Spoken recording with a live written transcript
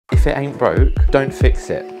If it ain't broke, don't fix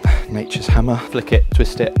it. Nature's hammer. Flick it,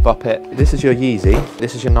 twist it, bop it. This is your Yeezy.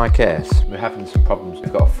 This is your Nike Airs. We're having some problems.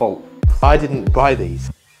 We've got a fault. I didn't buy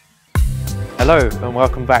these. Hello and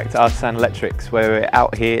welcome back to Artisan Electrics, where we're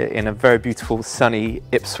out here in a very beautiful sunny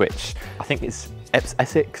Ipswich. I think it's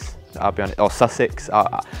Essex, I'll be honest, or Sussex.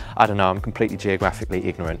 I don't know, I'm completely geographically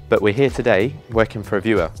ignorant. But we're here today working for a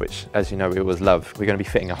viewer, which, as you know, we always love. We're going to be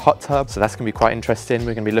fitting a hot tub, so that's going to be quite interesting.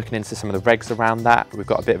 We're going to be looking into some of the regs around that. We've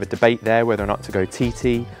got a bit of a debate there, whether or not to go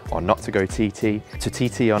TT or not to go TT. To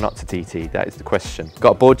TT or not to TT, that is the question.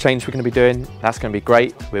 Got a board change we're going to be doing. That's going to be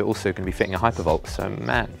great. We're also going to be fitting a Hypervolt, so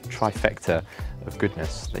man, trifecta of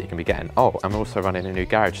goodness that you can be getting. Oh, and we're also running a new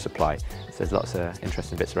garage supply. So there's lots of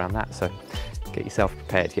interesting bits around that. So get yourself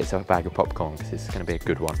prepared, get yourself a bag of popcorn, because it's going to be a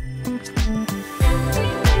good one.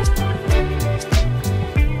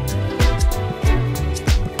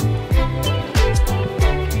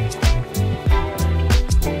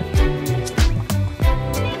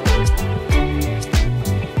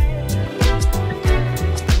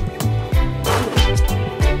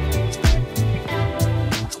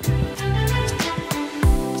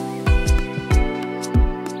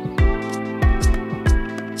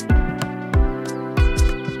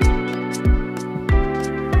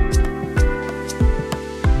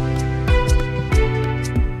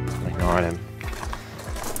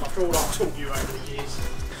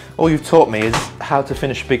 All you've taught me is how to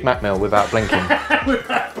finish a Big Mac meal without blinking.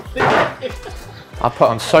 I've put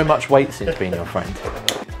on so much weight since being your friend.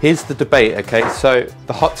 Here's the debate, okay? So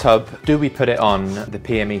the hot tub, do we put it on the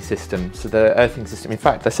PME system? So the earthing system, in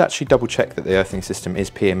fact, let's actually double check that the earthing system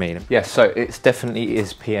is PME. Yes, so it definitely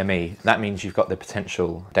is PME. That means you've got the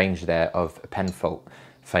potential danger there of a pen fault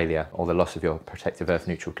failure or the loss of your protective earth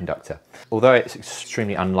neutral conductor. Although it's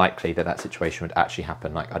extremely unlikely that that situation would actually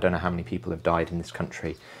happen. Like, I don't know how many people have died in this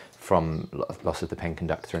country from loss of the pen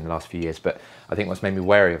conductor in the last few years, but I think what's made me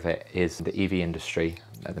wary of it is the EV industry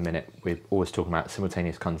at the minute. We're always talking about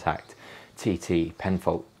simultaneous contact, TT, pen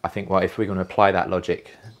fault. I think, well, if we're going to apply that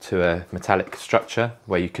logic to a metallic structure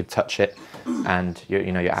where you could touch it and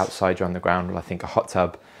you're outside, you're on the ground, well, I think a hot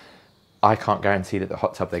tub, I can't guarantee that the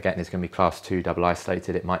hot tub they're getting is going to be class 2 double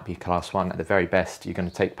isolated. It might be class 1. At the very best, you're going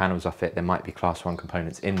to take panels off it. There might be class 1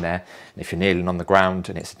 components in there. And if you're kneeling on the ground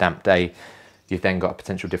and it's a damp day, you've then got a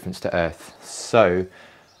potential difference to earth. So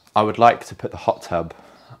I would like to put the hot tub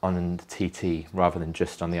on the TT rather than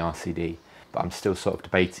just on the RCD, but I'm still sort of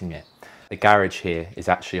debating it. The garage here is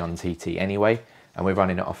actually on TT anyway, and we're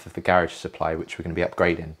running it off of the garage supply, which we're going to be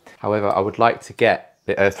upgrading. However, I would like to get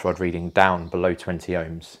the earth rod reading down below 20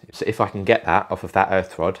 ohms. So if I can get that off of that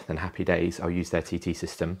earth rod, then happy days, I'll use their TT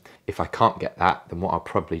system. If I can't get that, then what I'll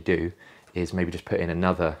probably do is maybe just put in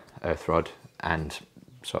another earth rod and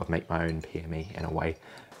sort of make my own PME in a way.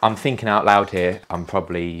 I'm thinking out loud here. I'm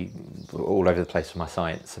probably all over the place with my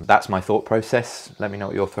science. That's my thought process. Let me know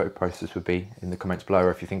what your thought process would be in the comments below,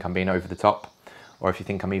 or if you think I'm being over the top, or if you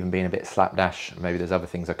think I'm even being a bit slapdash. Maybe there's other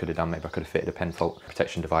things I could have done. Maybe I could have fitted a pen fault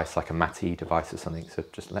protection device, like a MATI device or something. So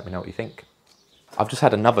just let me know what you think. I've just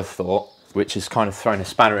had another thought, which has kind of thrown a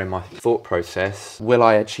spanner in my thought process. Will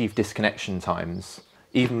I achieve disconnection times?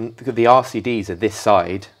 Even the RCDs are this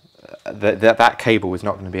side, that cable is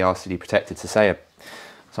not going to be RCD protected. So say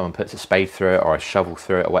someone puts a spade through it or a shovel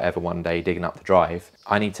through it or whatever one day digging up the drive,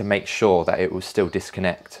 I need to make sure that it will still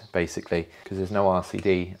disconnect, basically, because there's no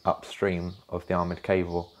RCD upstream of the armoured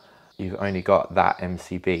cable. You've only got that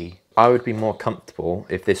MCB. I would be more comfortable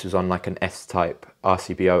if this was on like an S-type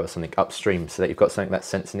RCBO or something upstream, so that you've got something that's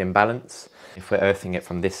sensing imbalance. If we're earthing it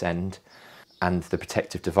from this end and the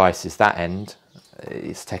protective device is that end,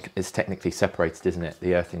 it's technically separated, isn't it,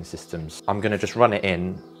 the earthing systems. I'm going to just run it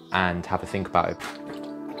in and have a think about it.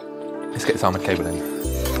 Let's get this armoured cable in.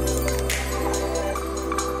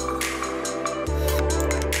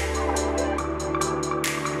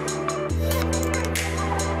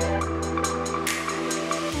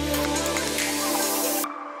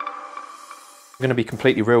 I'm going to be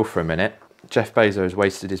completely real for a minute. Jeff Bezos has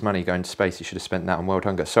wasted his money going to space. He should have spent that on world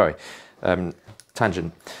hunger. Sorry,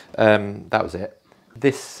 tangent. That was it.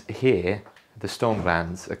 This here, the storm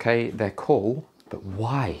glands, okay, they're cool, but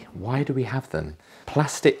why? Why do we have them?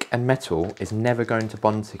 Plastic and metal is never going to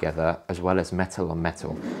bond together as well as metal on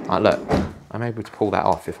metal. Like, look, I'm able to pull that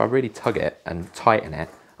off. If I really tug it and tighten it,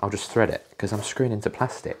 I'll just thread it, because I'm screwing into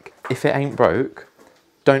plastic. If it ain't broke,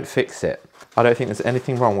 don't fix it. I don't think there's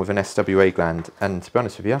anything wrong with an SWA gland, and to be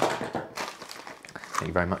honest with you, thank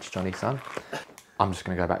you very much, Johnny son. I'm just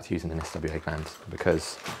going to go back to using an SWA gland,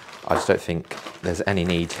 because I just don't think there's any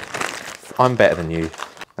need. I'm better than you.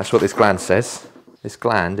 That's what this gland says. This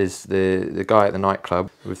gland is the guy at the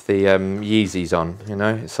nightclub with the Yeezys on, you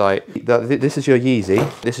know? It's like, this is your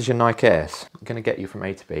Yeezy, this is your Nike Airs. It's gonna get you from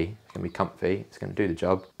A to B, it's gonna be comfy, it's gonna do the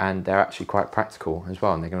job, and they're actually quite practical as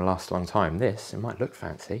well, and they're gonna last a long time. This, it might look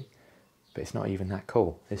fancy, but it's not even that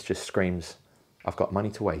cool. This just screams, I've got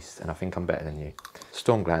money to waste and I think I'm better than you.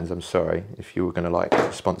 Storm Glands, I'm sorry if you were gonna like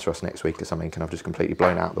sponsor us next week or something and I've just completely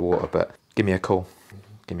blown out the water, but give me a call,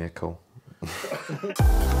 give me a call.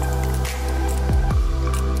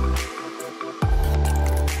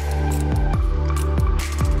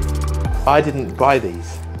 I didn't buy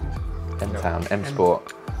these. M-Town,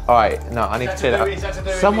 M-Sport. All right, no, I need to clear that up.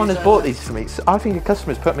 Someone has bought these for me. So I think a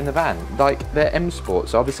customer's put them in the van. Like, they're M-Sport,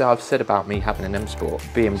 so obviously I've said about me having an M-Sport,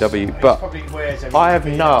 BMW, but I have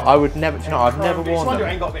no, I would never, you know, I've never worn them.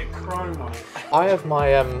 Ain't got a bit of chrome on it. I have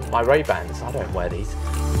my, my Ray-Bans, I don't wear these.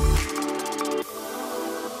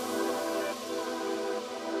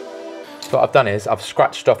 So what I've done is I've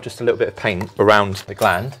scratched off just a little bit of paint around the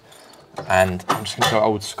gland, and I'm just gonna go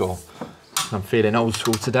old school. I'm feeling old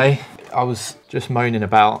school today. I was just moaning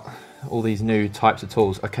about all these new types of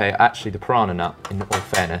tools. Okay, actually the Piranha nut, in all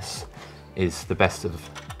fairness, is the best of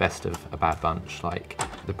a bad bunch. Like,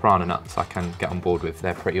 the Piranha nuts I can get on board with,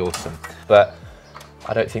 they're pretty awesome. But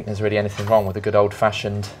I don't think there's really anything wrong with a good old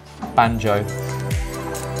fashioned banjo.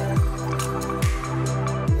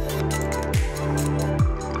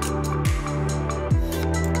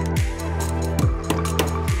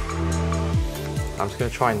 I'm just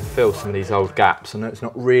going to try and fill some of these old gaps. I know it's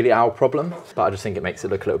not really our problem, but I just think it makes it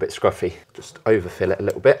look a little bit scruffy. Just overfill it a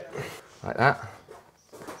little bit, like that.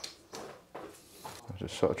 I'll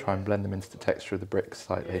just sort of try and blend them into the texture of the bricks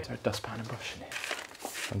slightly. Is there a dustpan and brush in here?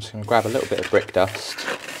 I'm just going to grab a little bit of brick dust,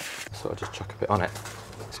 sort of just chuck a bit on it.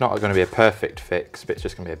 It's not going to be a perfect fix, but it's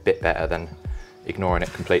just going to be a bit better than ignoring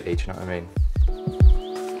it completely, do you know what I mean?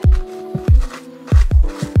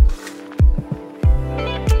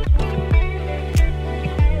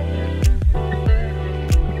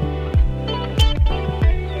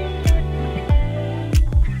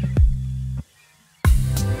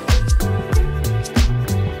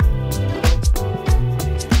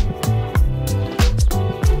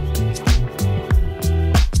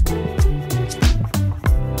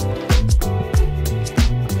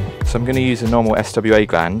 So I'm going to use a normal SWA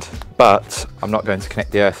gland, but I'm not going to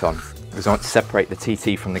connect the earth on because I want to separate the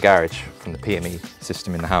TT from the garage, from the PME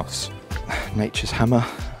system in the house. Nature's hammer.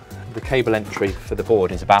 The cable entry for the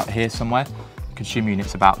board is about here somewhere. The consumer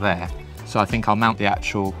unit's about there. So I think I'll mount the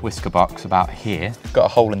actual whisker box about here. Got a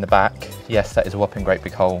hole in the back. Yes, that is a whopping great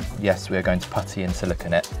big hole. Yes, we are going to putty and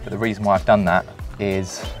silicone it. But the reason why I've done that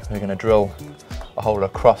is we're going to drill a hole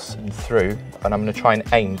across and through, and I'm going to try and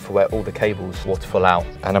aim for where all the cables waterfall out,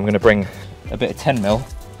 and I'm going to bring a bit of 10mm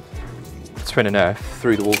twin and earth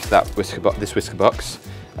through the wall to that this whisker box,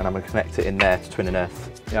 and I'm going to connect it in there to twin and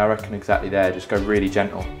earth. Yeah, I reckon exactly there. Just go really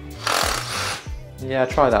gentle. Yeah,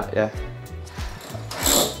 try that. Yeah.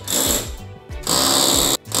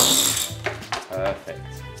 Perfect.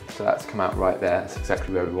 So that's come out right there. That's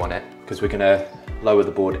exactly where we want it, because we're going to lower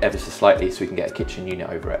the board ever so slightly so we can get a kitchen unit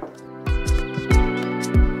over it.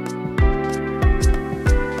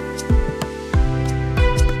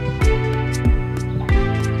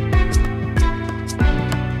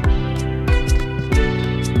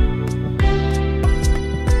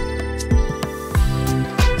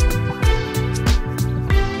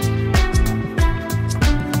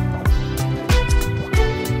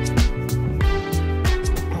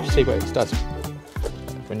 See what it does.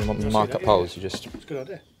 When you want to mark up holes, you just... It's a good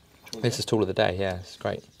idea. This is tool of the day, yeah, it's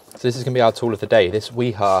great. So this is going to be our tool of the day, this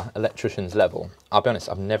Weha Electricians level. I'll be honest,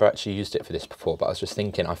 I've never actually used it for this before, but I was just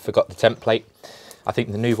thinking, I forgot the template. I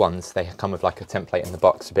think the new ones, they come with like a template in the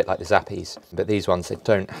box, a bit like the Zappies, but these ones, they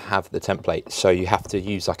don't have the template, so you have to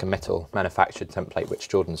use like a metal manufactured template, which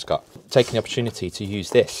Jordan's got. Taking the opportunity to use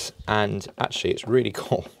this, and actually it's really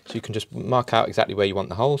cool. So you can just mark out exactly where you want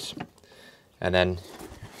the holes, and then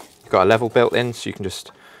got a level built in, so you can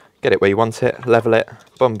just get it where you want it, level it,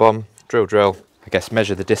 boom, boom, drill, drill. I guess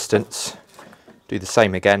measure the distance, do the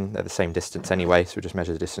same again, they're the same distance anyway, so we just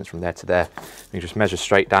measure the distance from there to there. You just measure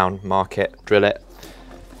straight down, mark it, drill it,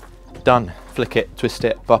 done. Flick it, twist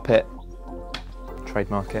it, bop it,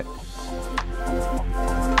 trademark it.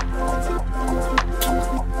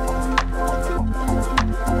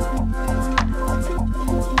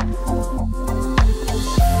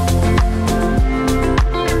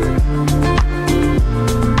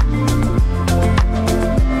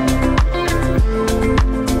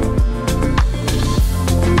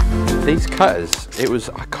 These cutters, it was,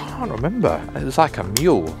 I can't remember, it was like a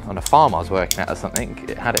mule on a farm I was working at or something.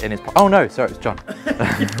 It had it in his pocket. Oh no, sorry, it was John.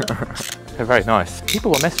 They're very nice. People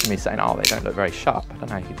were messaging me saying, oh, they don't look very sharp. I don't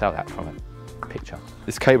know how you can tell that from a picture.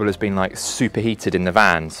 This cable has been like superheated in the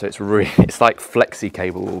van, so it's like flexi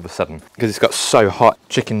cable all of a sudden because it's got so hot.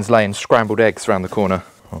 Chickens laying scrambled eggs around the corner.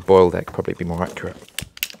 Or boiled egg, probably be more accurate.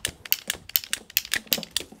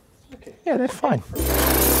 Okay. Yeah, they're fine.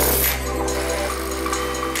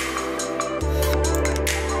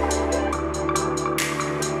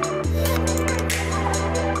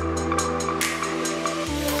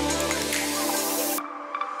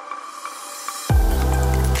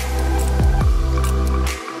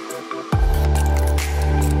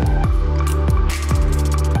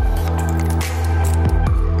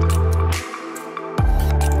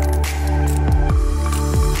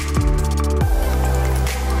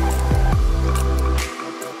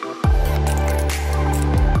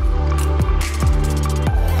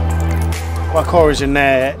 While Cory's in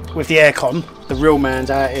there with the aircon, the real man's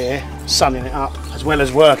out here sunning it up as well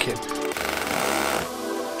as working.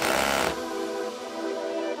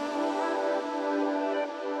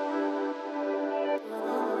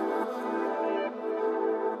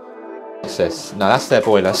 What's this? No, that's their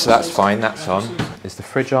boiler, so that's fine, that's on. Is the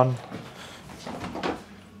fridge on?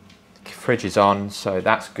 The fridge is on, so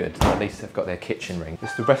that's good. At least they've got their kitchen ring.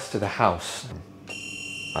 It's the rest of the house.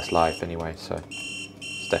 That's live anyway, so.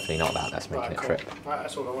 Definitely not that, that's making it trip. Right,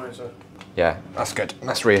 that's all I wanted to... Yeah, that's good,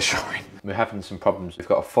 that's reassuring. We're having some problems, we've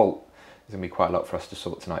got a fault. There's gonna be quite a lot for us to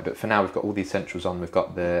sort tonight, but for now we've got all the essentials on. We've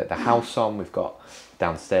got the house on, we've got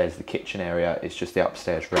downstairs, the kitchen area, it's just the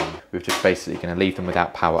upstairs ring. We're just basically gonna leave them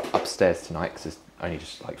without power upstairs tonight because there's only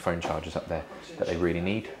just like phone chargers up there that they really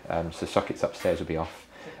need. So sockets upstairs will be off.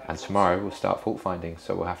 And tomorrow we'll start fault finding,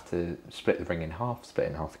 so we'll have to split the ring in half, split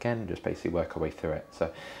it in half again, and just basically work our way through it.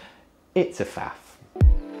 So it's a faff.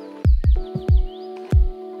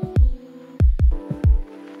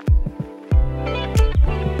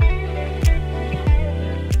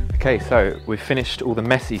 Okay, so we've finished all the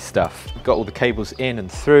messy stuff. We've got all the cables in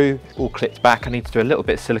and through, all clipped back. I need to do a little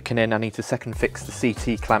bit of silicone in. I need to second fix the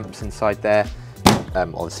CT clamps inside there,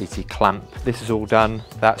 or the CT clamp. This is all done.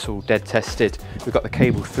 That's all dead tested. We've got the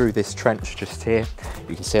cable through this trench just here.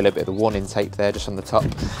 You can see a little bit of the warning tape there just on the top.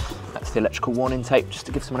 That's the electrical warning tape, just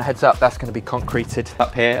to give someone a heads up. That's going to be concreted.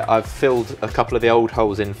 Up here, I've filled a couple of the old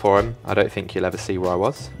holes in for them. I don't think you'll ever see where I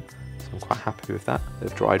was. I'm quite happy with that.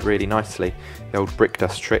 They've dried really nicely. The old brick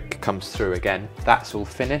dust trick comes through again. That's all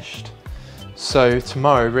finished. So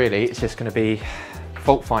tomorrow really it's just going to be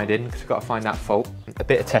fault finding because we've got to find that fault, a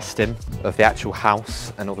bit of testing of the actual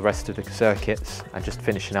house and all the rest of the circuits, and just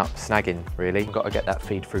finishing up snagging really. We've got to get that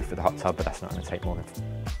feed through for the hot tub, but that's not going to take more than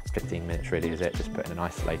 15 minutes really, is it? Just putting an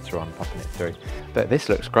isolator on, popping it through. But this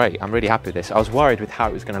looks great. I'm really happy with this. I was worried with how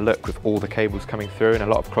it was going to look with all the cables coming through and a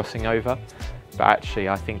lot of crossing over. But actually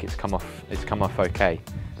I think it's come off okay,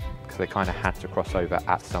 because they kind of had to cross over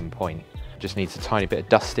at some point. Just needs a tiny bit of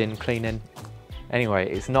dusting, cleaning. Anyway,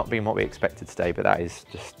 it's not been what we expected today, but that is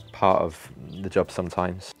just part of the job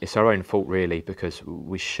sometimes. It's our own fault really, because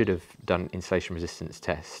we should have done insulation resistance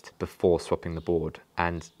test before swapping the board.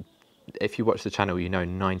 And if you watch the channel, you know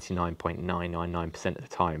 99.999% of the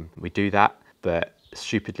time we do that, but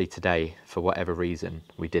stupidly today, for whatever reason,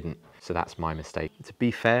 we didn't. So that's my mistake. To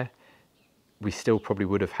be fair, we still probably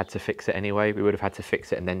would have had to fix it anyway. We would have had to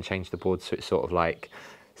fix it and then change the board, so it's sort of like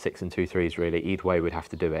 6 and 2 3s really. Either way we'd have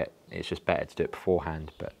to do it. It's just better to do it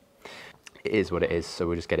beforehand, but it is what it is, so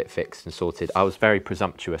we'll just get it fixed and sorted. I was very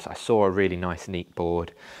presumptuous. I saw a really nice, neat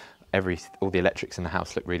board. All the electrics in the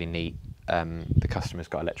house look really neat. The customer's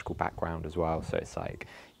got electrical background as well, so it's like,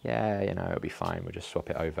 yeah, you know, it'll be fine, we'll just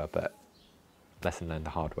swap it over, but lesson learned the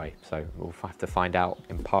hard way. So we'll have to find out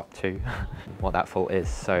in part 2 what that fault is.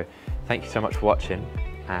 So thank you so much for watching,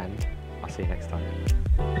 and I'll see you next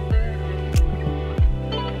time.